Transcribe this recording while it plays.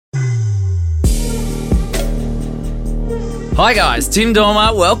Hi guys, Tim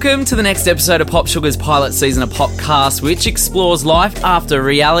Dormer. Welcome to the next episode of Pop Sugar's pilot season of Popcast, which explores life after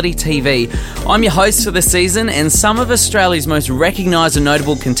reality TV. I'm your host for the season, and some of Australia's most recognised and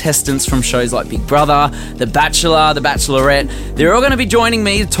notable contestants from shows like Big Brother, The Bachelor, The Bachelorette, they're all going to be joining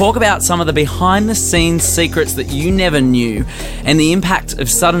me to talk about some of the behind-the-scenes secrets that you never knew and the impact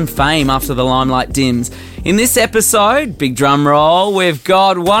of sudden fame after the limelight dims. In this episode, big drum roll, we've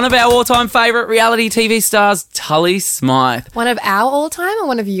got one of our all-time favourite reality TV stars, Tully Smythe. One of our all-time or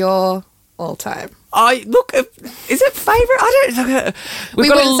one of your all-time? Is it favourite? We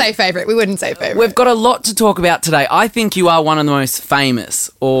wouldn't say favourite. We've got a lot to talk about today. I think you are one of the most famous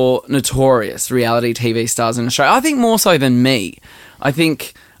or notorious reality TV stars in Australia. I think more so than me. I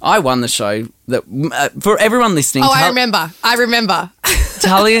think I won the show. That for everyone listening. I remember.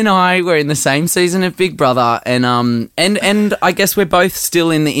 Tully and I were in the same season of Big Brother, and I guess we're both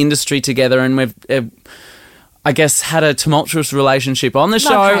still in the industry together, and we've, I guess, had a tumultuous relationship on the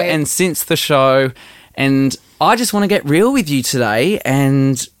show and since the show, and I just want to get real with you today,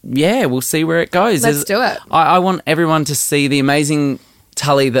 and yeah, we'll see where it goes. Let's do it. I want everyone to see the amazing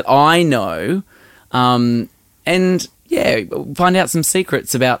Tully that I know, and yeah, find out some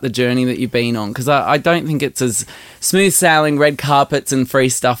secrets about the journey that you've been on, because I don't think it's as smooth sailing, red carpets and free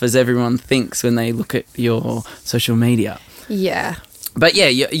stuff as everyone thinks when they look at your social media. Yeah. But yeah,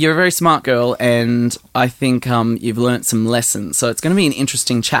 you're a very smart girl, and I think you've learnt some lessons, so it's going to be an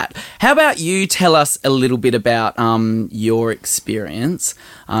interesting chat. How about you tell us a little bit about your experience,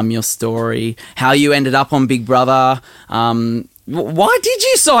 your story, how you ended up on Big Brother. Why did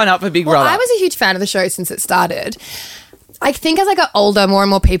you sign up for Big Brother? I was a huge fan of the show since it started. I think as I got older, more and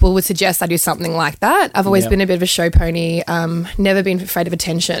more people would suggest I do something like that. I've always been a bit of a show pony, never been afraid of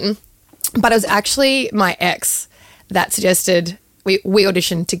attention. But it was actually my ex that suggested we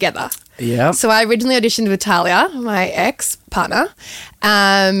auditioned together. Yeah. So I originally auditioned with Talia, my ex-partner,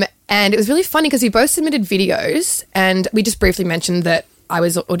 and it was really funny because we both submitted videos, and we just briefly mentioned that I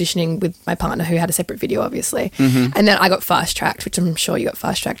was auditioning with my partner who had a separate video, obviously. Mm-hmm. And then I got fast-tracked, which I'm sure you got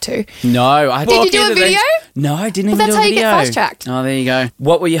fast-tracked too. No. Did you do a video? No, I didn't even do a video. That's how you get fast-tracked. Oh, there you go.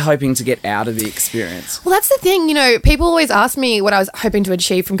 What were you hoping to get out of the experience? Well, that's the thing. You know, people always ask me what I was hoping to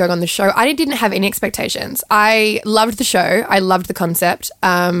achieve from going on the show. I didn't have any expectations. I loved the show. I loved the concept.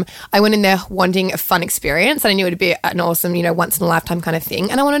 I went in there wanting a fun experience. I knew it would be an awesome, once-in-a-lifetime kind of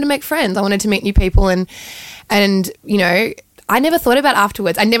thing. And I wanted to make friends. I wanted to meet new people and I never thought about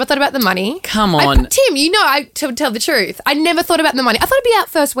afterwards. I never thought about the money. Come on. Tim, to tell the truth, I never thought about the money. I thought it'd be out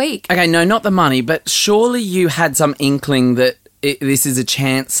first week. Okay, no, not the money, but surely you had some inkling that this is a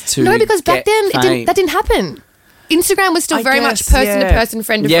chance to No, because back then that didn't happen. Instagram was still very much person to person,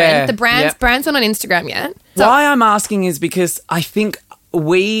 friend to friend. The brands weren't on Instagram yet. So. Why I'm asking is because I think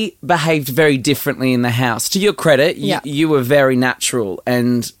we behaved very differently in the house. To your credit, you were very natural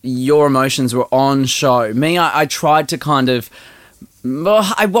and your emotions were on show. Me, I tried to kind of...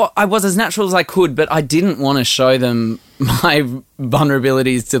 I was as natural as I could, but I didn't want to show them my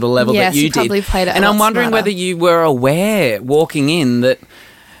vulnerabilities to the level that you did. Probably played it. And I'm wondering whether you were aware walking in that...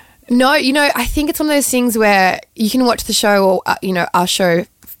 No, I think it's one of those things where you can watch the show or, our show,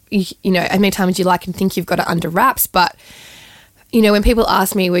 as many times as you like and think you've got it under wraps, but... when people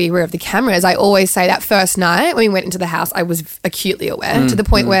ask me where you were of the cameras, I always say that first night when we went into the house, I was acutely aware to the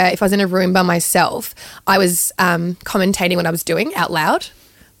point where if I was in a room by myself, I was commentating what I was doing out loud.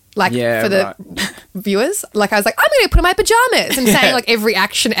 For the viewers. Like I was like, I'm going to put on my pajamas and saying every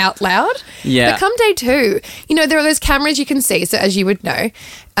action out loud. Yeah. But come day 2, there are those cameras you can see. So as you would know,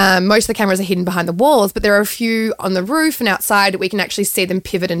 most of the cameras are hidden behind the walls, but there are a few on the roof and outside we can actually see them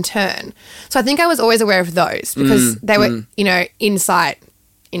pivot and turn. So I think I was always aware of those because they were, in sight,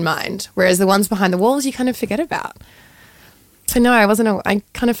 in mind. Whereas the ones behind the walls you kind of forget about. So no, I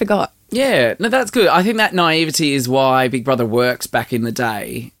kind of forgot. Yeah, no, that's good. I think that naivety is why Big Brother works back in the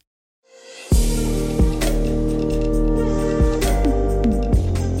day.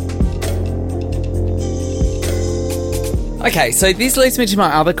 Okay, so this leads me to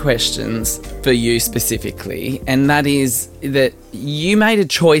my other questions for you specifically, and that is that you made a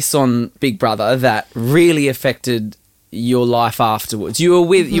choice on Big Brother that really affected your life afterwards. You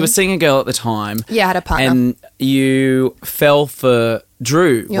were seeing a girl at the time. Yeah, I had a partner. And you fell for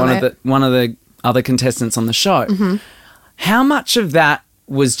Drew, one of the other contestants on the show. Mm-hmm. How much of that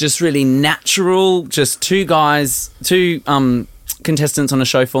was just really natural, just two contestants on a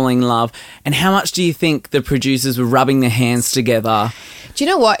show falling in love, and how much do you think the producers were rubbing their hands together? Do you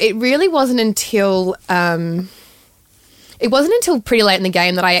know what? It really wasn't until it wasn't until pretty late in the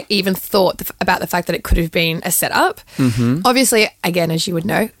game that I even thought about the fact that it could have been a setup. Mm-hmm. Obviously, again, as you would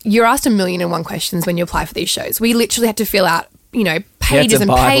know, you're asked 1,000,001 questions when you apply for these shows. We literally had to fill out, pages and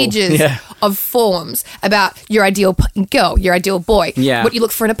pages of forms about your ideal girl, your ideal boy, what you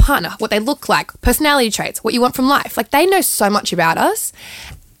look for in a partner, what they look like, personality traits, what you want from life. Like, they know so much about us.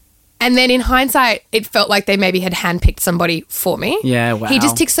 And then in hindsight, it felt like they maybe had handpicked somebody for me. Yeah, wow. He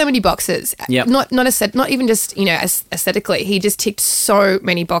just ticked so many boxes. Yep. Not even just, aesthetically. He just ticked so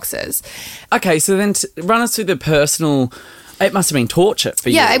many boxes. Okay, so then run us through the personal... It must have been torture for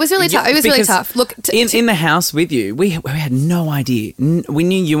you. Yeah, it was really tough. It was really tough. Look, in the house with you, we had no idea. We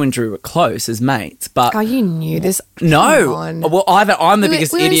knew you and Drew were close as mates, but... Oh, you knew this. No. Come on. Well, either I'm the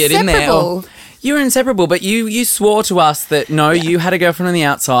biggest idiot in there. Inseparable. You were inseparable, but you swore to us that, you had a girlfriend on the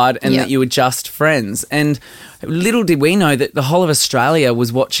outside and that you were just friends. And little did we know that the whole of Australia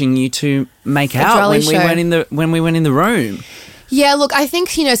was watching you two make out when we went in the room. Yeah, look, I think,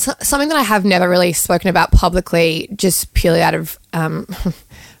 something that I have never really spoken about publicly, just purely out of,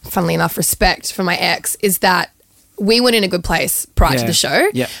 funnily enough, respect for my ex, is that we weren't in a good place prior to the show.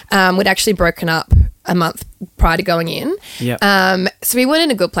 Yeah. We'd actually broken up a month prior to going in. Yeah. So we weren't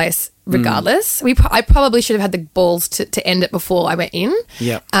in a good place regardless. I probably should have had the balls to end it before I went in.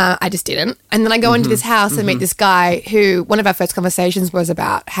 Yeah. I just didn't. And then I go into this house and meet this guy who, one of our first conversations was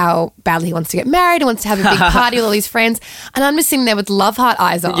about how badly he wants to get married and wants to have a big party with all his friends. And I'm just sitting there with love heart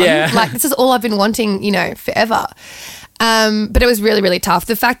eyes on. Yeah. Like, this is all I've been wanting, forever. But it was really, really tough.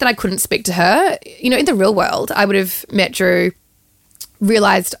 The fact that I couldn't speak to her, in the real world, I would have met Drew,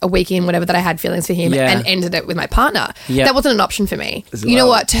 realised a week in, whatever, that I had feelings for him and ended it with my partner. Yep. That wasn't an option for me. You know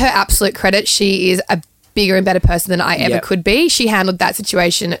what? To her absolute credit, she is a bigger and better person than I ever could be. She handled that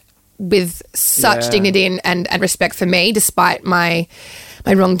situation with such dignity and respect for me, despite my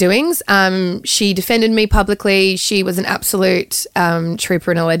wrongdoings. She defended me publicly. She was an absolute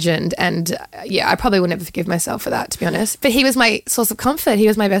trooper and a legend. And I probably would never forgive myself for that, to be honest. But he was my source of comfort. He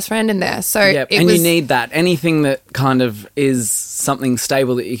was my best friend in there. So you need that. Anything that kind of is something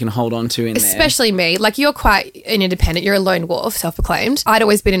stable that you can hold on to in there. Especially me. Like, you're quite an independent. You're a lone wolf, self-proclaimed. I'd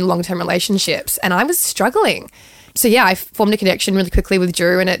always been in long-term relationships and I was struggling. So I formed a connection really quickly with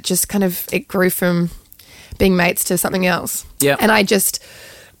Drew, and it just it grew from being mates to something else. Yeah. And I just,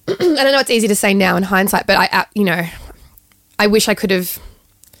 I don't know, it's easy to say now in hindsight, but I wish I could have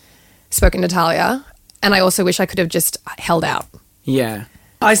spoken to Talia, and I also wish I could have just held out. Yeah.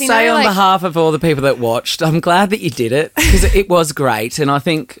 I say on behalf of all the people that watched, I'm glad that you did it, because it was great. And I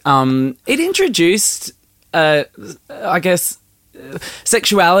think it introduced, I guess,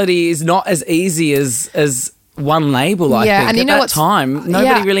 sexuality is not as easy as one label, I think. And at that time,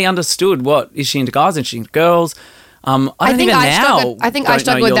 nobody really understood is she into guys and she into girls. I think I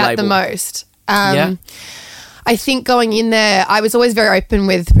struggled with that the most. I think going in there, I was always very open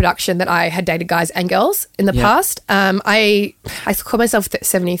with production that I had dated guys and girls in the past. I call myself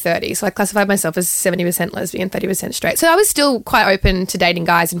 70-30, so I classified myself as 70% lesbian, 30% straight. So I was still quite open to dating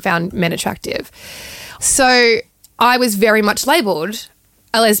guys and found men attractive. So I was very much labelled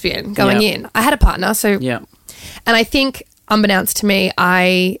a lesbian going in. I had a partner, so... Yeah. And I think, unbeknownst to me,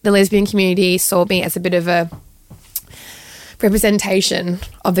 the lesbian community saw me as a bit of a representation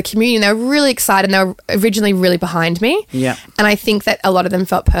of the community. And they were really excited, and they were originally really behind me. Yeah. And I think that a lot of them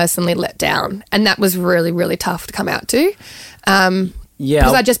felt personally let down, and that was really, really tough to come out to.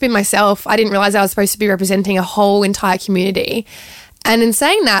 Because I'd just been myself. I didn't realise I was supposed to be representing a whole entire community. And in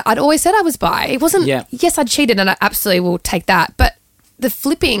saying that, I'd always said I was bi. It wasn't, yes, I cheated, and I absolutely will take that. But the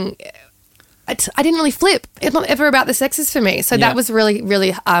flipping... I didn't really flip. It's not ever about the sexes for me. So that was really,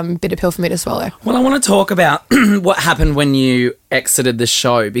 really bitter pill for me to swallow. Well, I want to talk about what happened when you exited the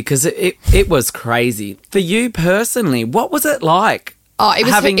show, because it was crazy. For you personally, what was it like? Oh, it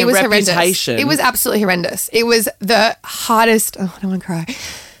was having a reputation? Horrendous. It was absolutely horrendous. It was the hardest. Oh, I don't want to cry.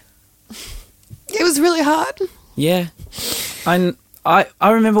 It was really hard. Yeah. I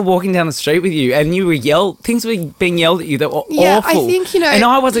remember walking down the street with you, and you were things were being yelled at you that were awful. I think, and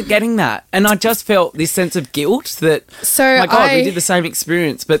I wasn't getting that. And I just felt this sense of guilt that, my God, we did the same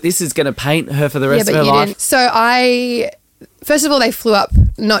experience, but this is going to paint her for the rest of her life. So first of all, they flew up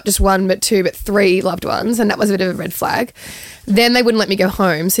not just one, but two, but three loved ones, and that was a bit of a red flag. Then they wouldn't let me go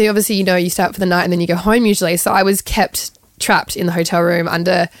home. So obviously, you stay up for the night and then you go home usually. So I was kept trapped in the hotel room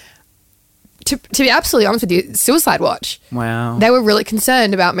under... To be absolutely honest with you, suicide watch. Wow. They were really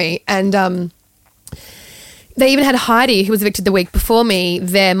concerned about me. And they even had Heidi, who was evicted the week before me,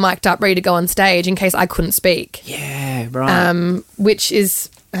 there mic'd up, ready to go on stage in case I couldn't speak. Yeah, right. Which is,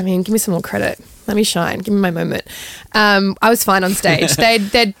 give me some more credit. Let me shine. Give me my moment. I was fine on stage.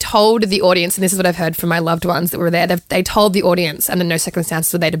 They'd told the audience, and this is what I've heard from my loved ones that were there, they told the audience under no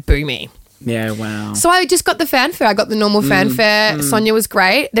circumstances were they to boo me. Yeah, wow. So I just got the fanfare. I got the normal fanfare. Sonia was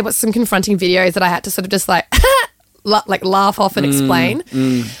great. There was some confronting videos that I had to sort of just like laugh off and explain.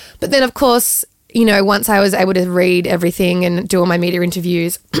 But then, of course, you know, once I was able to read everything and do all my media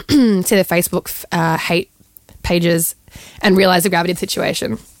interviews, see their Facebook hate pages and realise the gravity of the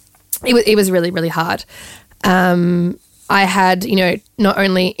situation, it was really, really hard. I had, you know, not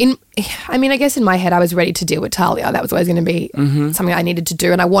only I guess in my head I was ready to deal with Talia. That was always going to be something I needed to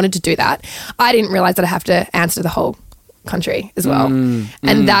do, and I wanted to do that. I didn't realise that I have to answer to the whole country as well.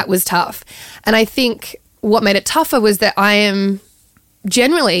 And that was tough. And I think what made it tougher was that I am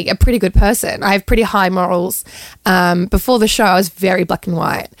generally a pretty good person. I have pretty high morals. Before the show, I was very black and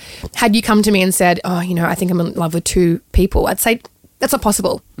white. Had you come to me and said, oh, you know, I think I'm in love with two people, I'd say, that's not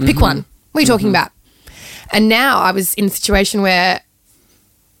possible. Pick one. What are you talking about? And now I was in a situation where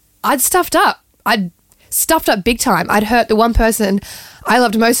I'd stuffed up. I'd stuffed up big time. I'd hurt the one person I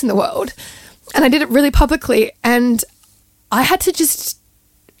loved most in the world. And I did it really publicly. And I had to just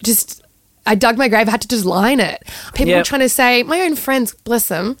I dug my grave. I had to just lie in it. People were trying to say, my own friends, bless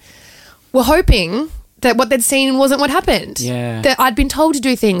them, were hoping that what they'd seen wasn't what happened. Yeah. That I'd been told to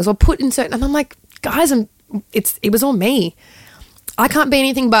do things or put in certain... And I'm like, guys, it was all me. I can't be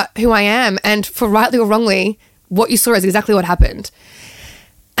anything but who I am. And for rightly or wrongly, what you saw is exactly what happened.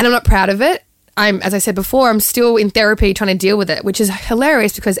 And I'm not proud of it. As I said before, I'm still in therapy trying to deal with it, which is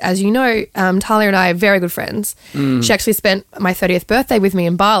hilarious because, as you know, Talia and I are very good friends. She actually spent my 30th birthday with me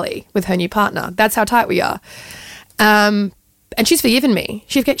in Bali with her new partner. That's how tight we are. And she's forgiven me.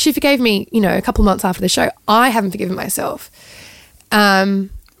 She forgave me, you know, a couple of months after the show. I haven't forgiven myself. And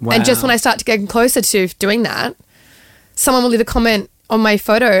just when I start to get closer to doing that, someone will leave a comment on my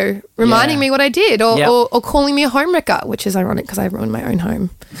photo reminding me what I did or calling me a homewrecker, which is ironic because I ruined my own home.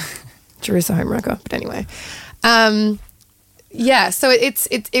 Drew is a homewrecker, but anyway. So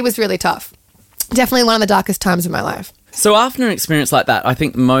it was really tough. Definitely one of the darkest times of my life. So after an experience like that, I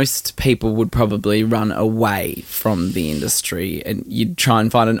think most people would probably run away from the industry and you'd try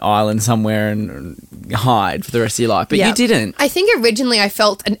and find an island somewhere and hide for the rest of your life. But you didn't. I think originally I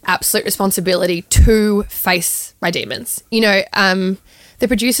felt an absolute responsibility to face my demons. You know, the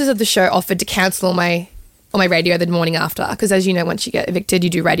producers of the show offered to cancel all my radio the morning after because, as you know, once you get evicted, you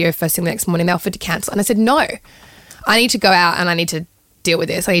do radio first thing the next morning. They offered to cancel. And I said, no, I need to go out and I need to deal with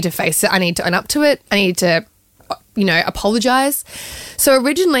this. I need to face it. I need to own up to it. I need to, you know, apologise. So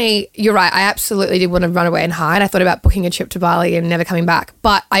originally, you're right, I absolutely did want to run away and hide. I thought about booking a trip to Bali and never coming back.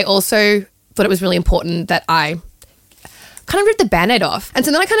 But I also thought it was really important that I kind of ripped the Band-Aid off. And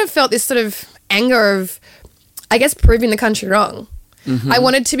so then I kind of felt this sort of anger of, I guess, proving the country wrong. I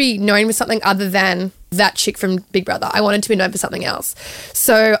wanted to be known for something other than that chick from Big Brother. I wanted to be known for something else.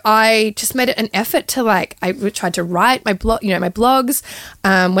 So I just made it an effort to I tried to write my blog, my blogs.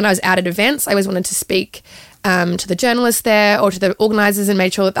 When I was out at events, I always wanted to speak to the journalists there or to the organisers and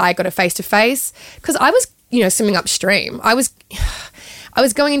made sure that I got a face-to-face because I was, swimming upstream. I was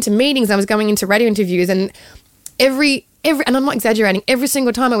going into meetings, I was going into radio interviews and every, and I'm not exaggerating, every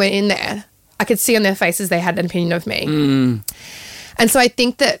single time I went in there, I could see on their faces they had an opinion of me. And so I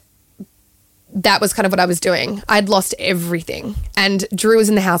think that was kind of what I was doing. I'd lost everything. And Drew was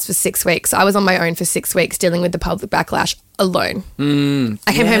in the house for 6 weeks. I was on my own for 6 weeks dealing with the public backlash alone.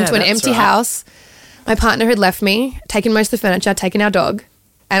 I came home to an empty house. My partner had left me, taken most of the furniture, taken our dog,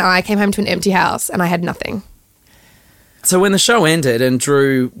 and I came home to an empty house and I had nothing. So when the show ended and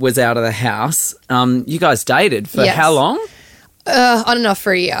Drew was out of the house, you guys dated for how long? On and off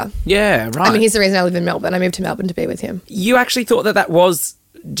for a year. Yeah, right. I mean, he's the reason I live in Melbourne. I moved to Melbourne to be with him. You actually thought that was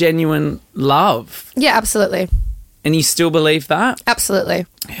genuine love? Yeah, absolutely. And you still believe that? Absolutely.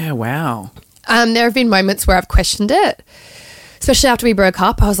 Yeah, wow. There have been moments where I've questioned it, especially after we broke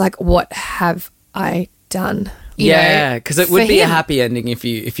up. I was like, what have I done? Yeah, because it would be a happy ending if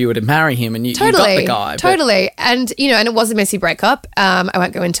you were to marry him and you got the guy. Totally. And, and it was a messy breakup. I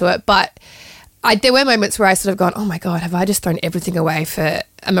won't go into it, but there were moments where I sort of gone, oh my God, have I just thrown everything away for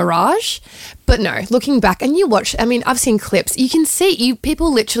a mirage? But no, looking back, and you watch, I mean, I've seen clips. You can see,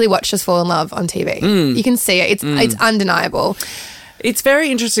 people literally watch us fall in love on TV. You can see it. It's undeniable. It's very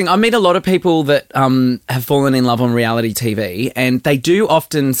interesting. I meet a lot of people that have fallen in love on reality TV and they do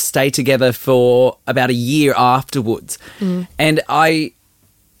often stay together for about a year afterwards. And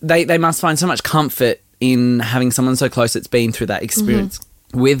they must find so much comfort in having someone so close that's been through that experience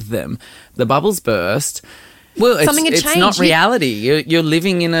with them. The bubbles burst. Well, it's not reality. You're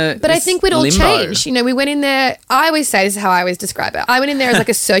living in a But I think we'd all change. We went in there, I always say, this is how I always describe it. I went in there as like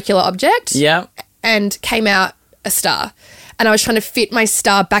a circular object. Yeah. and came out a star. And I was trying to fit my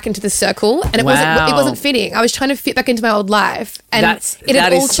star back into the circle, and it wasn't fitting. I was trying to fit back into my old life, and it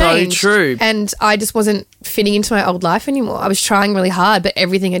had all changed. So true. And I just wasn't fitting into my old life anymore. I was trying really hard, but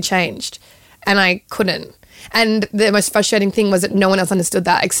everything had changed, and I couldn't. And the most frustrating thing was that no one else understood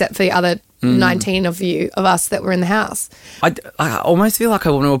that except for the other 19 of us that were in the house. I almost feel like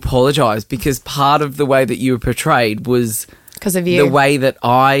I want to apologise because part of the way that you were portrayed was because of you. The way that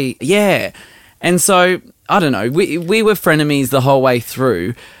and so I don't know. We were frenemies the whole way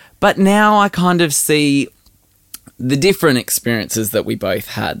through, but now I kind of see the different experiences that we both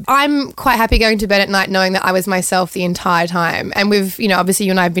had. I'm quite happy going to bed at night knowing that I was myself the entire time. And we've, obviously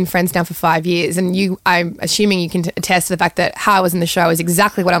you and I have been friends now for 5 years, and I'm assuming you can attest to the fact that how I was in the show is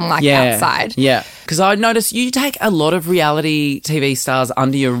exactly what I'm like outside. Yeah. Because I noticed you take a lot of reality TV stars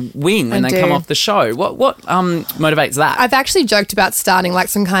under your wing when they come off the show. What motivates that? I've actually joked about starting like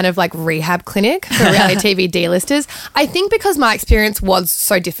some kind of like rehab clinic for reality TV D-listers. I think because my experience was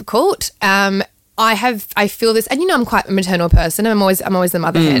so difficult, I feel this, and I'm quite a maternal person. I'm always the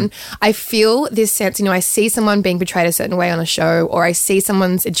mother hen. I feel this sense, I see someone being portrayed a certain way on a show, or I see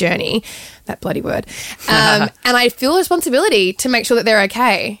someone's journey, that bloody word, and I feel a responsibility to make sure that they're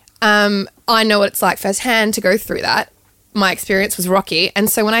okay. I know what it's like firsthand to go through that. My experience was rocky, and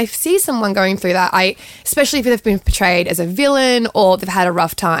so when I see someone going through that, especially if they've been portrayed as a villain or they've had a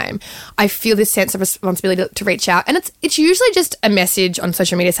rough time, I feel this sense of responsibility to reach out, and it's usually just a message on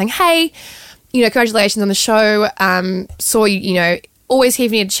social media saying, hey, congratulations on the show. Saw you, always here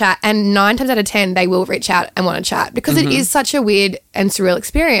if you need to chat. And 9 times out of 10, they will reach out and want to chat because it is such a weird and surreal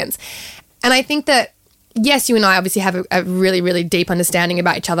experience. And I think that, yes, you and I obviously have a really, really deep understanding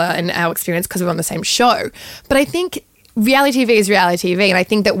about each other and our experience because we're on the same show. But I think reality TV is reality TV. And I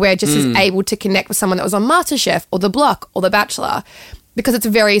think that we're just as able to connect with someone that was on MasterChef or The Block or The Bachelor because it's a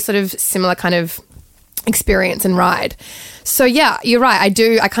very sort of similar kind of experience and ride. So yeah, you're right.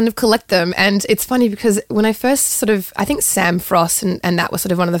 I kind of collect them, and it's funny because when I first I think Sam Frost and that was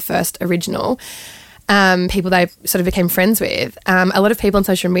sort of one of the first original people that I sort of became friends with. A lot of people on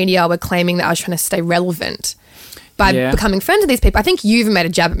social media were claiming that I was trying to stay relevant by becoming friends with these people. I think you even made a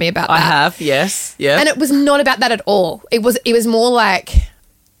jab at me about that. I have, yes, yeah. And it was not about that at all. It was more like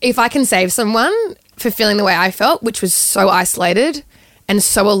if I can save someone for feeling the way I felt, which was so isolated and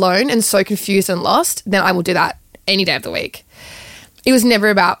so alone and so confused and lost, then I will do that any day of the week. It was never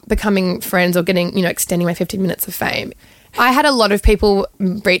about becoming friends or getting, extending my 15 minutes of fame. I had a lot of people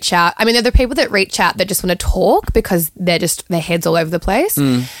reach out. I mean, they're the people that reach out that just want to talk because their head's all over the place.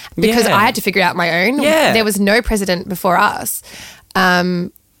 Because I had to figure it out my own. Yeah. There was no precedent before us.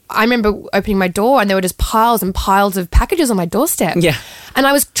 I remember opening my door and there were just piles and piles of packages on my doorstep. Yeah. And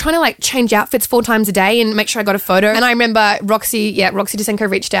I was trying to change outfits 4 times a day and make sure I got a photo. And I remember Roxy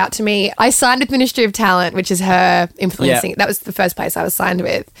Dasenko reached out to me. I signed with Ministry of Talent, which is her influencing. Yeah. That was the first place I was signed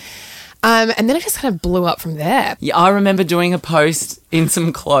with. And then it just kind of blew up from there. Yeah, I remember doing a post in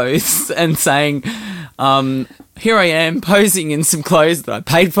some clothes and saying, here I am posing in some clothes that I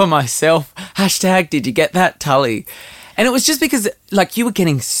paid for myself. # did you get that, Tully? And it was just because, you were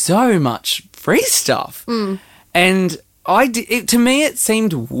getting so much free stuff. And to me, it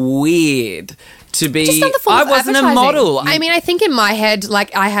seemed weird to be... Just on the form I of wasn't a advertising. model. I mean, I think in my head,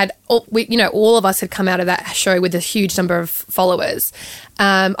 I had... all of us had come out of that show with a huge number of followers.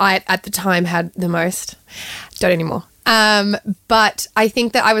 I, at the time, had the most. Don't anymore. But I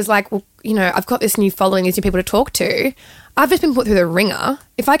think that I was like, well, I've got this new following, these new people to talk to. I've just been put through the ringer.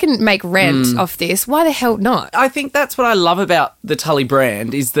 If I can make rent off this, why the hell not? I think that's what I love about the Tully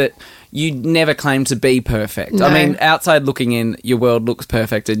brand is that you never claim to be perfect. No. I mean, outside looking in, your world looks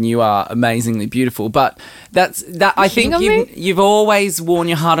perfect and you are amazingly beautiful. But I think you've always worn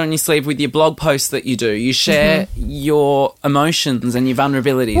your heart on your sleeve with your blog posts that you do. You share your emotions and your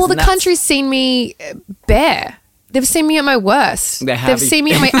vulnerabilities. Well, the country's seen me bare. They've seen me at my worst. They've seen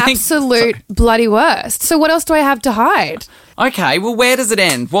me at my absolute bloody worst. So what else do I have to hide? Okay, well, where does it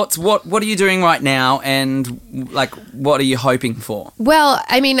end? What are you doing right now, and what are you hoping for? Well,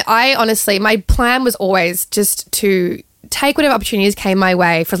 I mean, my plan was always just to take whatever opportunities came my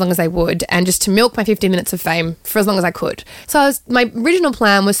way for as long as they would, and just to milk my 15 minutes of fame for as long as I could. So my original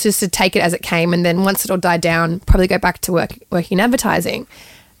plan was just to take it as it came, and then once it all died down, probably go back to working in advertising.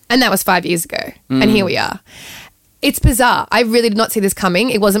 And that was 5 years ago, and here we are. It's bizarre. I really did not see this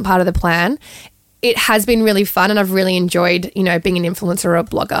coming. It wasn't part of the plan. It has been really fun and I've really enjoyed, being an influencer or a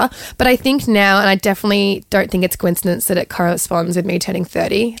blogger. But I think now, and I definitely don't think it's coincidence that it corresponds with me turning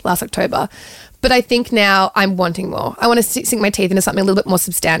 30 last October, but I think now I'm wanting more. I want to sink my teeth into something a little bit more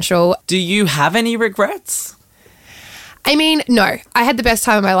substantial. Do you have any regrets? I mean, no, I had the best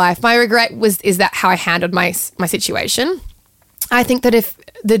time of my life. My regret is that how I handled my situation. I think that if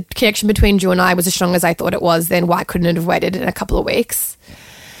the connection between Drew and I was as strong as I thought it was, then why couldn't it have waited in a couple of weeks?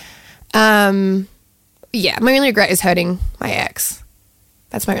 Yeah, my only regret is hurting my ex.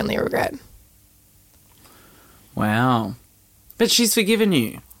 That's my only regret. Wow. But she's forgiven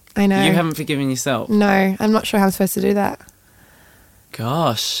you. I know. You haven't forgiven yourself. No, I'm not sure how I'm supposed to do that.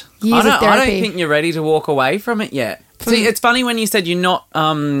 Gosh. Years of I therapy. don't think you're ready to walk away from it yet. See, it's funny when you said you're not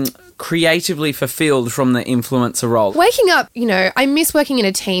creatively fulfilled from the influencer role. Waking up, I miss working in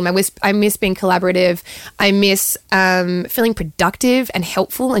a team. I miss being collaborative. I miss feeling productive and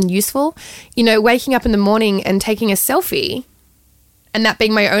helpful and useful. Waking up in the morning and taking a selfie and that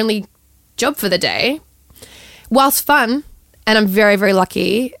being my only job for the day, whilst fun, and I'm very, very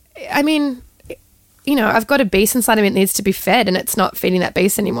lucky. I mean, I've got a beast inside of me that needs to be fed, and it's not feeding that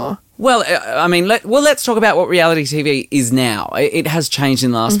beast anymore. Well, I mean, let's talk about what reality TV is now. It has changed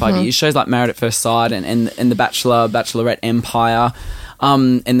in the last 5 years. Shows like Married at First Sight and The Bachelor, Bachelorette Empire,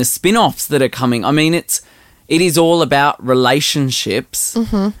 and the spin-offs that are coming. I mean, it is all about relationships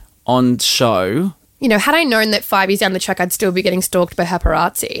on show. Had I known that 5 years down the track I'd still be getting stalked by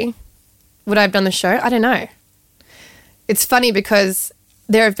paparazzi, would I have done the show? I don't know. It's funny because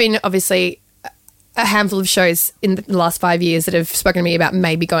there have been obviously a handful of shows in the last 5 years that have spoken to me about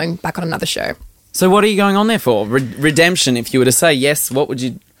maybe going back on another show. So what are you going on there for? Redemption, if you were to say yes, what would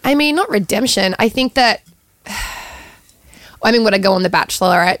you... I mean, not redemption. I think that... would I go on The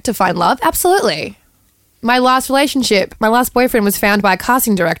Bachelorette to find love? Absolutely. My last relationship, my last boyfriend was found by a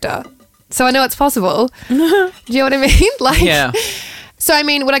casting director. So I know it's possible. Do you know what I mean? Yeah. So,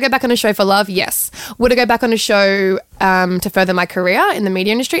 would I go back on a show for love? Yes. Would I go back on a show to further my career in the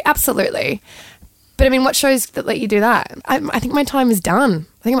media industry? Absolutely. But, what shows that let you do that? I think my time is done.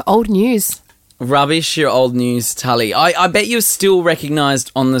 I think I'm old news. Rubbish, you're old news, Tully. I bet you're still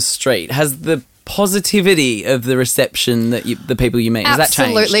recognised on the street. Has the positivity of the reception that the people you meet, has that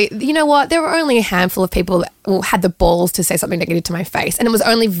changed? Absolutely. You know what? There were only a handful of people that had the balls to say something negative to my face. And it was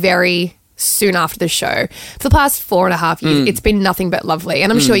only very soon after the show. For the past 4.5 years, it's been nothing but lovely.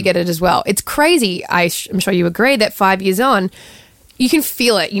 And I'm sure you get it as well. It's crazy. I'm sure you agree that 5 years on, you can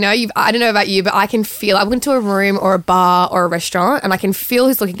feel it. I don't know about you, but I can feel it. I went to a room or a bar or a restaurant and I can feel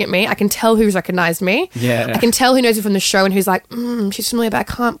who's looking at me. I can tell who's recognised me. Yeah. I can tell who knows me from the show and who's like, she's familiar, but I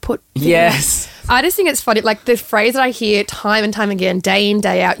can't put... Yes. I just think it's funny. Like the phrase that I hear time and time again, day in,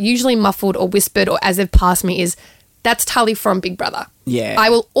 day out, usually muffled or whispered or as they've passed me is, that's Tully from Big Brother. Yeah.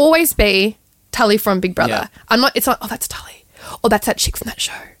 I will always be Tully from Big Brother. Yeah. It's not, oh, that's Tully. Or that's that chick from that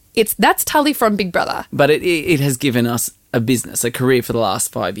show. That's Tully from Big Brother. But it has given us a business, a career for the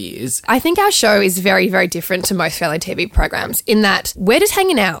last 5 years. I think our show is very, very different to most reality TV programs in that we're just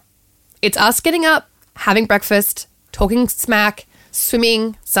hanging out. It's us getting up, having breakfast, talking smack,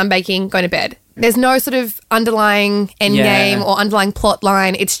 swimming, sunbaking, going to bed. There's no sort of underlying end game or underlying plot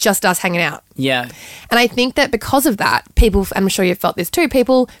line. It's just us hanging out. Yeah. And I think that because of that, people, I'm sure you've felt this too,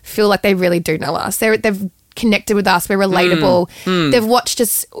 people feel like they really do know us. They've connected with us. We're relatable. They've watched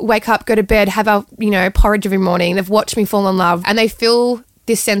us wake up, go to bed, have our, porridge every morning. They've watched me fall in love and they feel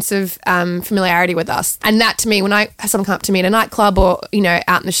this sense of familiarity with us. And that to me, when I have someone come up to me in a nightclub or,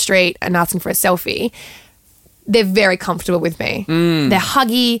 out in the street and asking for a selfie, they're very comfortable with me. They're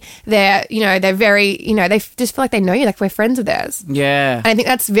huggy. They're very, they just feel like they know you, like we're friends of theirs. Yeah. And I think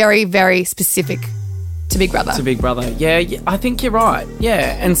that's very, very specific to Big Brother. To Big Brother. Yeah, I think you're right.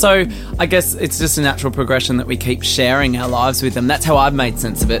 Yeah. And so I guess it's just a natural progression that we keep sharing our lives with them. That's how I've made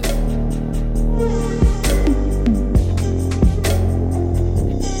sense of it.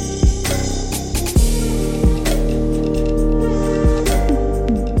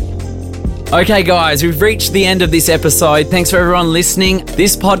 Okay, guys, we've reached the end of this episode. Thanks for everyone listening.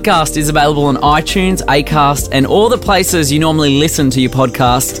 This podcast is available on iTunes, Acast, and all the places you normally listen to your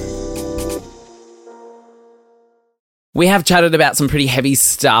podcast. We have chatted about some pretty heavy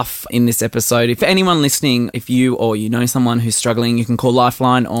stuff in this episode. If anyone listening, if you or you know someone who's struggling, you can call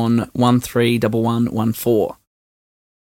Lifeline on 131114.